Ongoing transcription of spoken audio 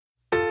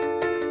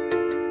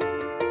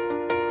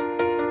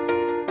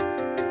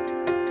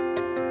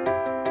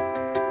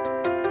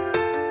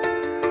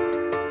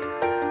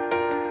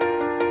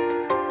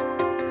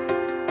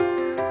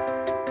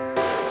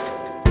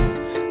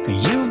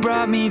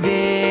me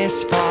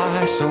this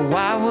far, so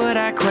why would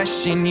I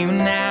question you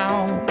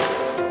now?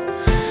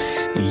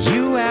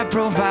 You have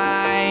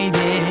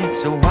provided,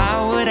 so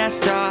why would I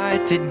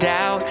start to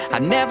doubt?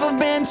 I've never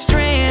been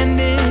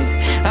stranded,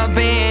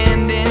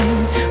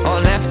 abandoned, or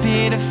left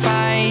here to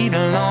fight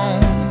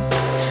alone.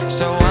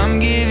 So I'm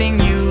giving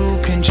you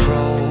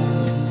control.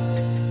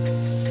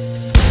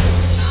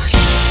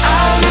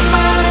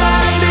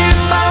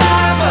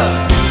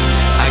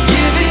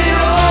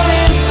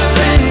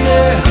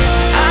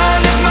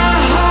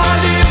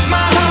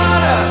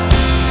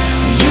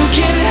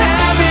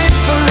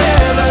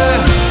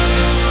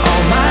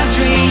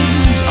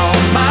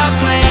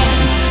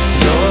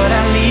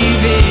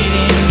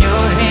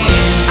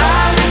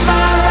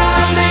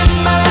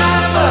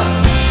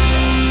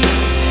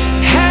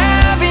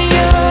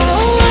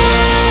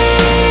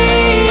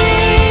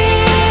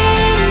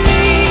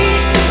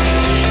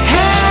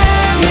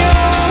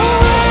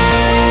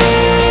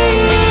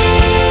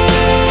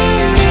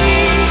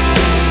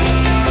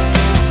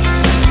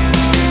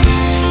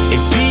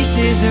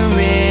 Is a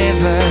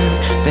river,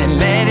 then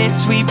let it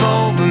sweep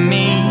over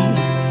me.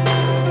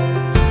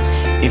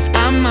 If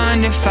I'm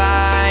under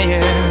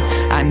fire,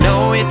 I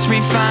know it's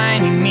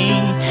refining me.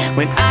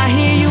 When I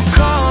hear you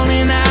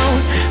calling out,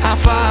 I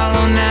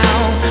follow now.